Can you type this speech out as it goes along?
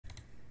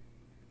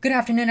Good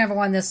afternoon,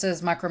 everyone. This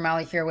is Mike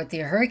O'Malley here with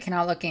the Hurricane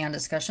Outlook and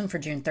discussion for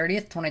June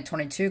 30th,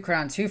 2022,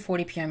 around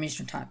 2:40 p.m.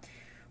 Eastern Time.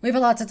 We have a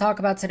lot to talk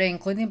about today,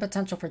 including the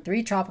potential for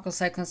 3 tropical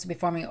cyclones to be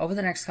forming over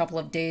the next couple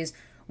of days,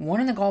 one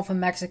in the Gulf of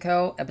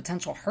Mexico, a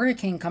potential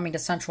hurricane coming to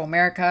Central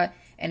America,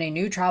 and a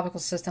new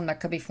tropical system that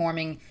could be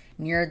forming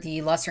near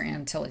the Lesser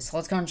Antilles. So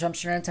let's go and jump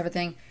straight into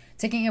everything.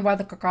 Taking a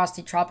weather across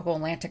the tropical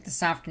Atlantic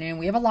this afternoon,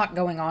 we have a lot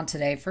going on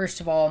today.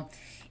 First of all,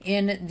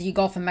 in the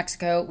Gulf of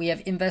Mexico, we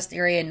have invest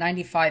area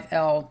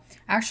 95L.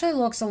 Actually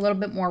looks a little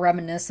bit more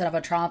reminiscent of a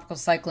tropical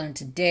cyclone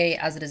today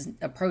as it has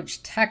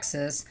approached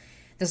Texas.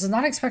 This is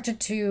not expected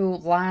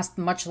to last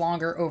much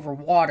longer over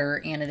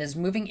water, and it is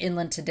moving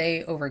inland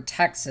today over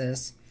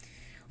Texas.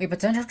 We have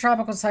potential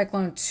tropical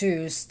cyclone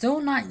 2,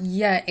 still not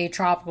yet a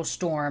tropical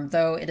storm,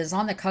 though it is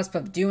on the cusp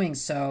of doing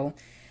so.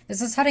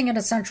 This is heading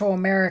into Central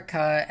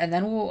America, and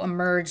then will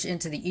emerge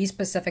into the East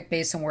Pacific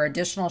Basin where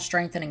additional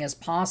strengthening is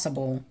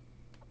possible.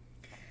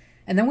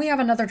 And then we have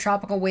another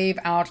tropical wave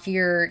out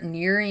here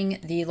nearing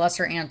the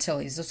Lesser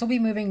Antilles. This will be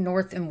moving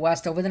north and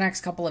west over the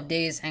next couple of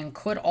days and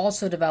could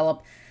also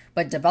develop,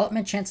 but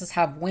development chances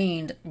have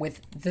waned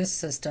with this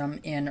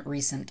system in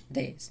recent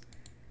days.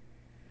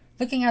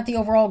 Looking at the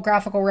overall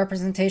graphical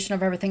representation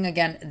of everything,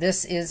 again,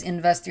 this is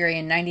invest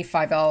area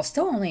 95L,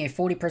 still only a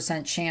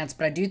 40% chance,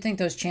 but I do think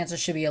those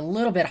chances should be a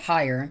little bit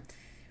higher.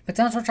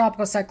 Potential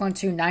tropical cyclone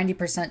 2,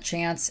 90%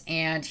 chance,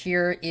 and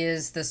here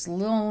is this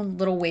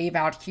little wave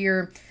out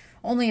here.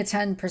 Only a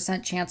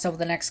 10% chance over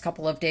the next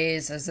couple of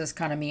days as this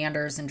kind of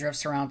meanders and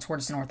drifts around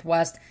towards the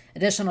northwest.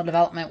 Additional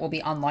development will be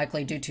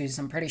unlikely due to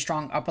some pretty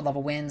strong upper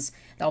level winds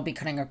that will be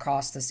cutting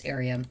across this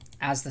area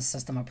as the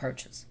system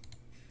approaches.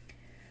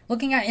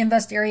 Looking at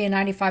invest area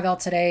 95L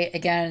today,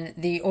 again,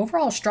 the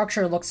overall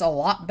structure looks a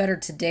lot better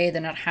today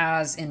than it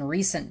has in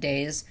recent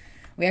days.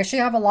 We actually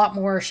have a lot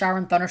more shower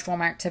and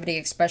thunderstorm activity,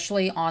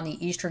 especially on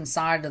the eastern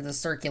side of the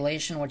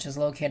circulation, which is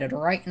located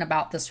right in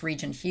about this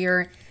region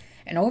here.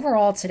 And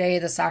overall today,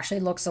 this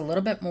actually looks a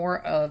little bit more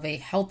of a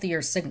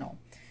healthier signal.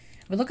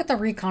 If we look at the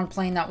recon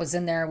plane that was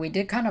in there, we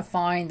did kind of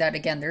find that,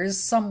 again, there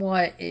is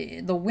somewhat,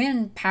 the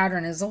wind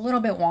pattern is a little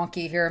bit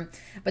wonky here,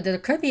 but there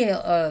could be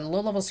a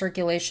low-level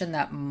circulation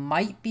that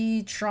might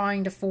be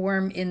trying to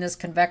form in this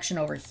convection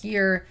over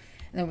here.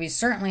 And then we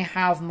certainly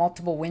have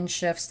multiple wind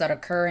shifts that are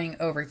occurring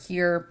over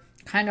here,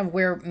 kind of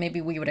where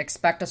maybe we would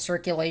expect a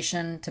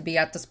circulation to be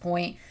at this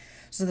point.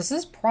 So this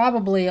is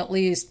probably at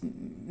least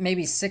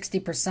maybe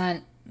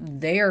 60%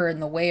 there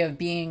in the way of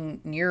being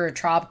near a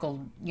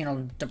tropical,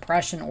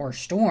 depression or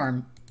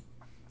storm.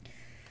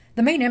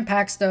 The main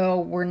impacts, though,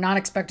 were not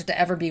expected to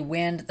ever be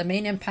wind. The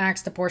main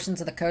impacts to portions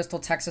of the coastal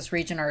Texas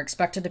region are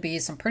expected to be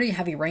some pretty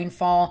heavy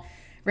rainfall.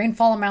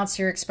 Rainfall amounts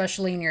here,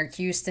 especially near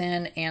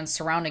Houston and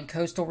surrounding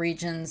coastal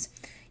regions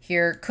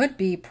here, could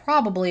be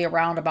probably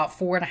around about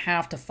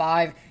 4.5 to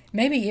 5,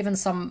 maybe even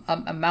some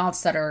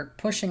amounts that are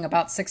pushing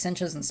about 6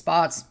 inches in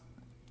spots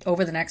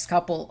over the next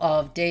couple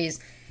of days.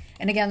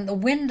 And again, the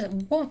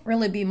wind won't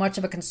really be much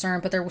of a concern,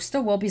 but there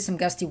still will be some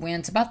gusty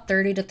winds, about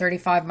 30 to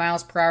 35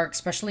 miles per hour,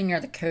 especially near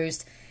the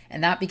coast,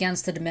 and that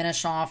begins to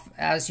diminish off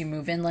as you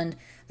move inland.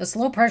 This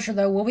low pressure,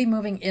 though, will be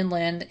moving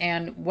inland,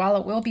 and while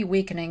it will be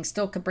weakening,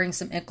 still could bring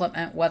some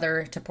inclement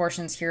weather to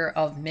portions here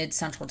of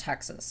mid-central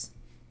Texas.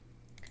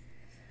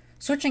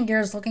 Switching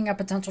gears, looking at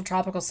potential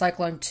tropical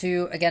cyclone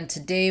 2, again,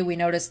 today we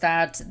noticed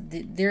that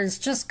there's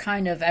just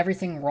kind of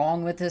everything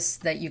wrong with this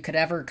that you could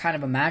ever kind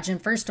of imagine.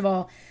 First of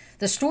all,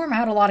 the storm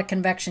had a lot of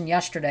convection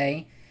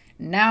yesterday.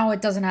 Now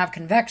it doesn't have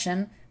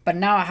convection, but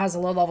now it has a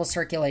low-level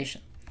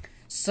circulation.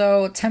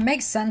 So to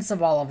make sense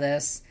of all of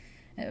this,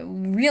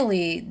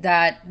 really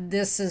that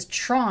this is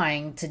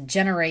trying to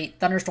generate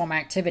thunderstorm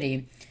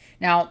activity.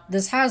 Now,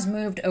 this has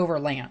moved over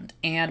land,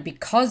 and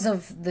because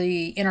of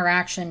the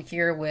interaction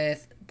here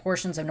with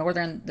portions of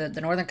the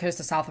northern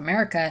coast of South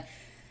America,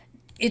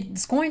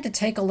 it's going to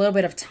take a little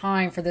bit of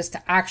time for this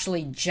to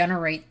actually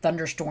generate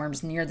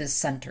thunderstorms near this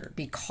center,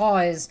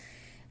 because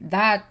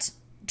that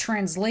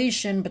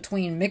translation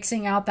between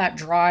mixing out that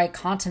dry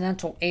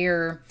continental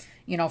air,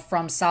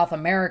 from South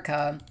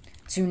America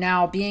to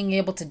now being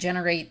able to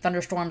generate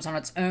thunderstorms on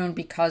its own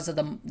because of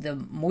the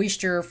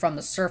moisture from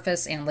the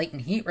surface and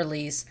latent heat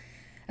release,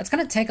 that's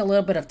going to take a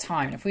little bit of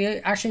time. If we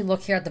actually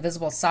look here at the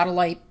visible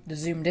satellite, the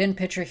zoomed in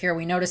picture here,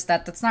 we notice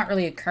that that's not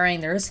really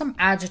occurring. There is some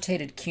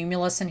agitated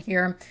cumulus in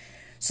here.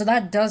 So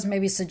that does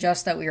maybe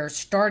suggest that we are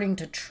starting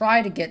to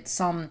try to get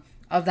some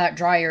of that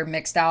dry air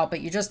mixed out,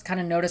 but you just kind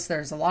of notice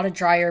there's a lot of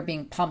dry air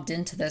being pumped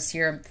into this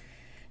here.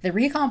 The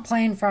recon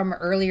plane from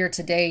earlier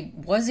today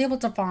was able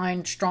to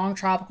find strong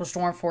tropical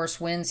storm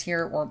force winds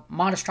here, or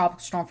modest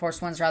tropical storm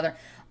force winds rather,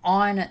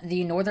 on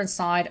the northern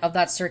side of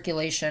that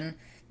circulation.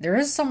 There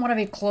is somewhat of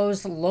a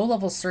closed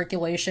low-level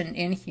circulation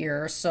in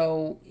here,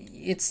 so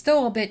it's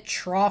still a bit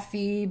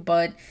troughy,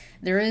 but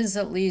there is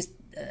at least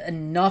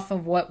enough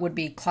of what would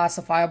be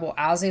classifiable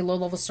as a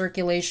low-level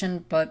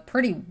circulation, but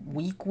pretty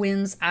weak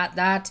winds at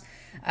that.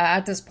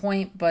 At this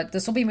point, but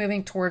this will be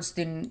moving towards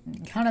the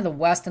kind of the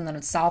west and then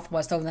the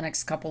southwest over the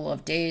next couple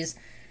of days.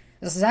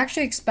 This is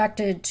actually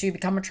expected to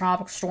become a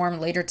tropical storm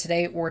later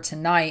today or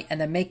tonight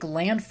and then make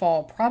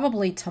landfall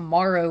probably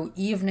tomorrow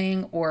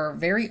evening or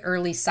very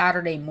early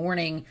Saturday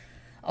morning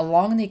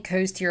along the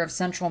coast here of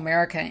Central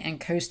America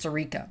and Costa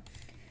Rica.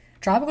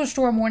 Tropical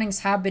storm warnings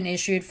have been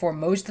issued for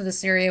most of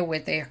this area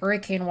with a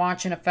hurricane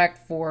watch in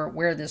effect for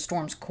where the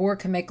storm's core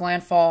can make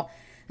landfall.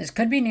 This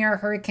could be near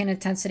hurricane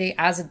intensity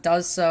as it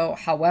does so.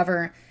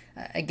 However,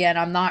 again,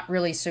 I'm not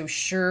really so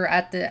sure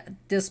at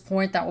this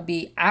point that will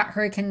be at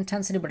hurricane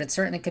intensity, but it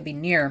certainly could be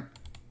near.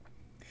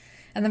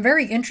 And then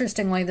very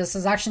interestingly, this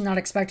is actually not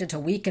expected to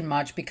weaken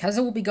much because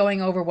it will be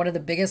going over one of the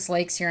biggest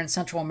lakes here in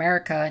Central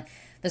America.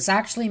 This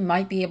actually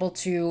might be able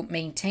to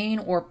maintain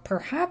or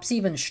perhaps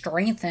even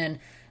strengthen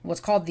what's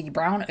called the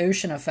brown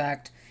ocean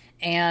effect.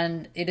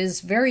 And it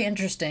is very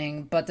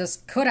interesting, but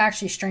this could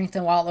actually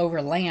strengthen while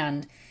over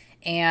land.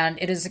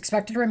 And it is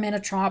expected to remain a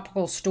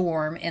tropical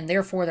storm, and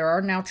therefore there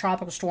are now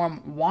tropical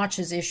storm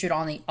watches issued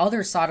on the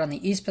other side, on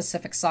the East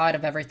Pacific side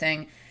of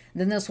everything.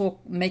 Then this will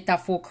make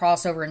that full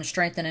crossover and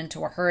strengthen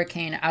into a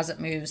hurricane as it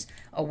moves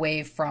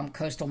away from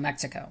coastal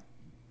Mexico.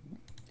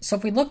 So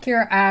if we look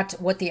here at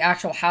what the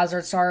actual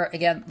hazards are,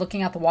 again,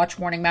 looking at the watch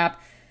warning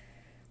map,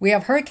 we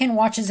have hurricane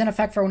watches in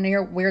effect for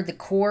near where the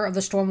core of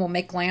the storm will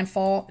make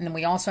landfall. And then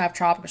we also have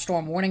tropical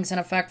storm warnings in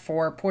effect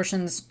for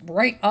portions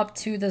right up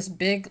to this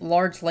big,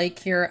 large lake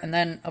here. And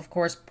then, of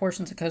course,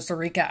 portions of Costa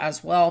Rica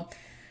as well.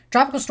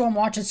 Tropical storm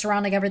watches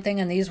surrounding everything,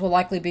 and these will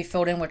likely be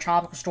filled in with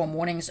tropical storm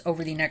warnings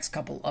over the next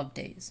couple of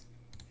days.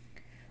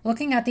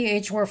 Looking at the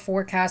HWAR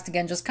forecast,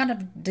 again, just kind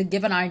of to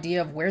give an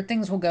idea of where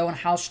things will go and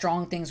how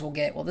strong things will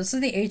get. Well, this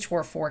is the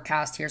HWAR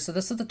forecast here. So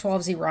this is the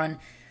 12Z run.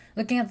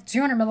 Looking at the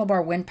 200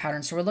 millibar wind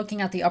pattern, so we're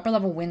looking at the upper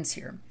level winds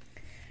here.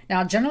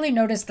 Now, generally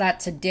notice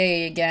that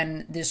today,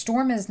 again, the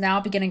storm is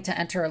now beginning to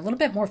enter a little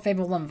bit more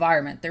favorable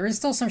environment. There is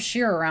still some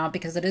shear around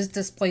because it is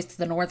displaced to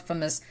the north from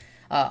this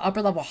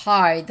upper level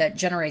high that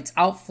generates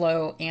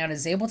outflow and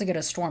is able to get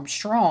a storm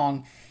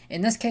strong.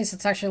 In this case,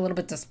 it's actually a little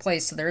bit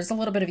displaced, so there is a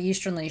little bit of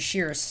easterly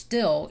shear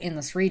still in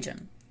this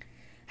region.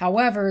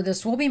 However,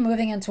 this will be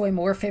moving into a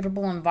more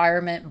favorable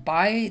environment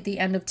by the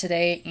end of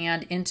today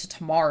and into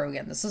tomorrow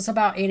again. This is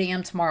about 8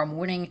 a.m. tomorrow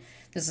morning.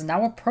 This is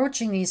now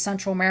approaching the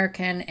Central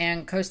American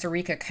and Costa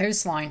Rica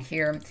coastline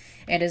here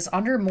and is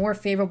under more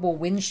favorable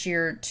wind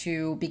shear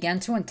to begin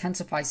to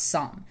intensify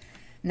some.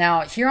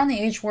 Now, here on the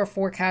HWAR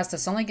forecast,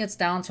 this only gets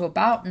down to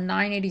about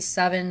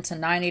 987 to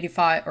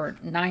 985 or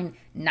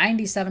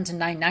 997 to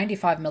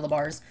 995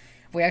 millibars.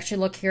 If we actually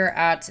look here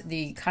at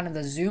the kind of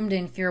the zoomed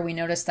in here, we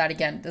notice that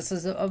again, this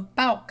is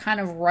about kind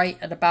of right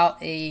at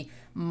about a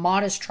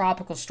modest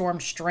tropical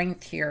storm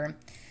strength here.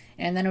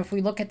 And then if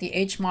we look at the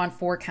HMON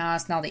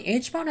forecast, now the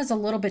HMON is a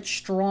little bit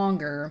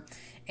stronger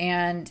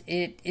and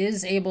it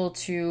is able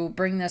to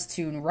bring this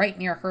to right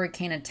near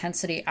hurricane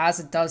intensity as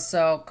it does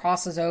so,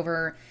 crosses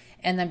over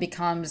and then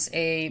becomes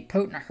a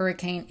potent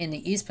hurricane in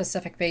the East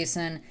Pacific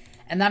Basin.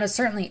 And that is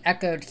certainly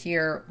echoed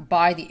here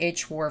by the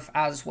HWARF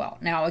as well.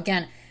 Now,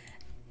 again,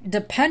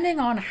 depending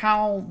on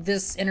how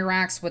this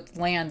interacts with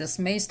land, this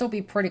may still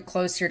be pretty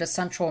close here to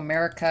Central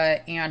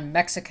America and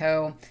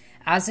Mexico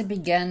as it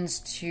begins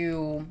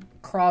to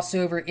cross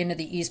over into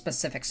the East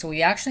Pacific. So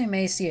we actually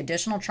may see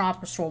additional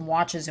tropical storm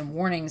watches and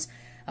warnings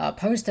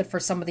posted for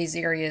some of these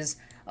areas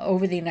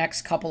over the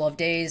next couple of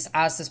days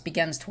as this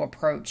begins to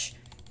approach.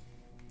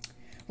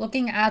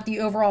 Looking at the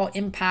overall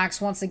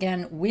impacts, once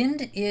again,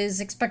 wind is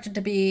expected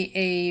to be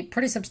a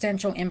pretty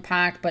substantial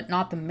impact, but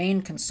not the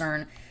main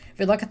concern. If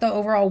we look at the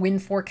overall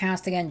wind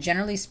forecast, again,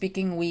 generally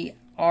speaking, we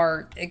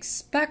are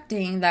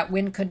expecting that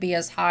wind could be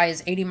as high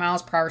as 80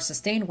 miles per hour.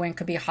 Sustained wind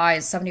could be high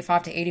as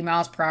 75 to 80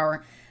 miles per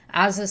hour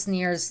as this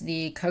nears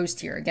the coast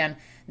here. Again,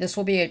 this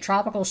will be a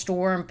tropical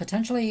storm,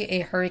 potentially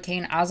a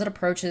hurricane as it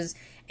approaches,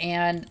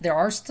 and there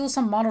are still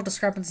some model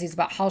discrepancies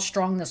about how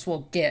strong this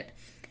will get.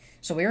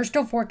 So we are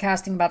still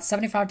forecasting about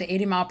 75 to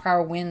 80 mile per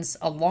hour winds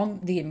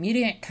along the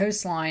immediate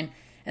coastline,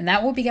 and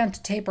that will begin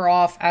to taper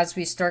off as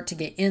we start to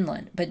get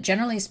inland. But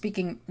generally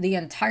speaking, the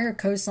entire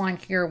coastline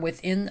here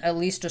within at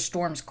least a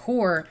storm's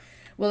core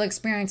will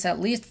experience at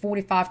least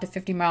 45 to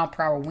 50 mile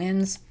per hour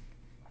winds.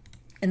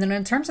 And then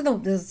in terms of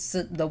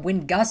the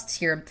wind gusts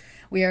here,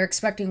 we are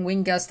expecting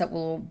wind gusts that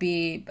will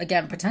be,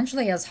 again,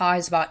 potentially as high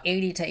as about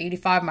 80 to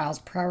 85 miles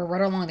per hour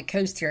right along the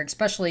coast here,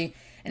 especially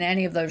in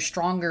any of those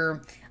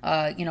stronger,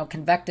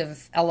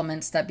 convective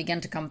elements that begin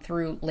to come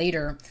through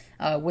later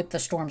with the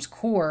storm's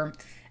core.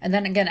 And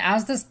then again,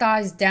 as this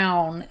dies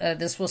down,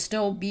 this will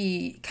still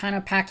be kind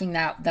of packing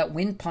that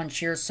wind punch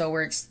here. So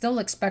we're still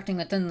expecting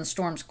within the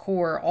storm's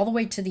core, all the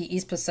way to the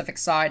East Pacific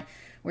side,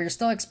 we're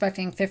still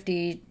expecting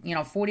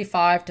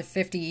 45 to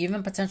 50,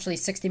 even potentially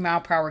 60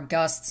 mile per hour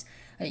gusts,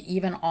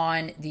 even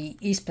on the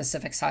East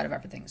Pacific side of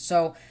everything.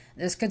 So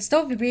this could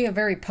still be a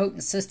very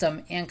potent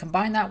system, and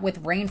combine that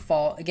with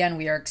rainfall. Again,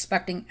 we are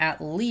expecting at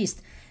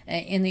least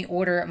in the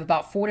order of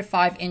about 4 to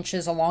 5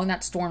 inches along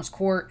that storm's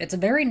core. It's a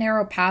very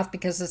narrow path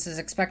because this is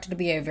expected to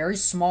be a very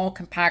small,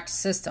 compact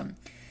system.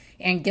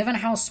 And given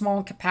how small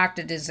and compact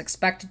it is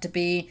expected to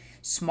be,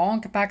 small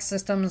and compact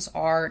systems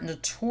are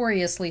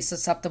notoriously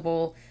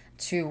susceptible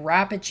to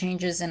rapid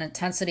changes in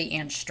intensity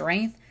and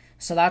strength.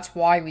 So that's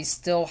why we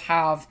still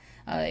have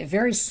a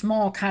very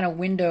small kind of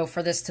window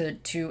for this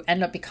to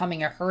end up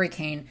becoming a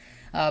hurricane.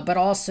 But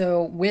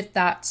also with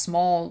that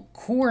small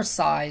core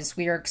size,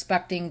 we are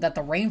expecting that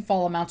the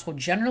rainfall amounts will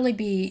generally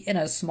be in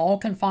a small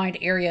confined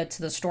area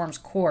to the storm's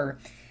core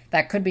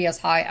that could be as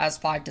high as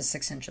 5 to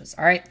 6 inches.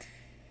 All right.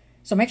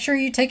 So make sure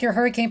you take your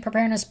hurricane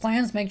preparedness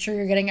plans. Make sure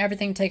you're getting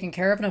everything taken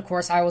care of. And of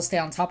course, I will stay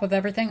on top of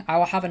everything. I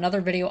will have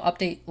another video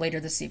update later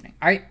this evening.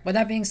 All right. With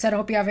that being said, I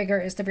hope you have a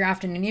great rest of your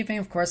afternoon and evening.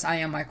 Of course, I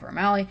am Mike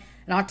O'Malley,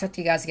 and I'll talk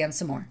to you guys again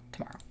some more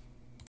tomorrow.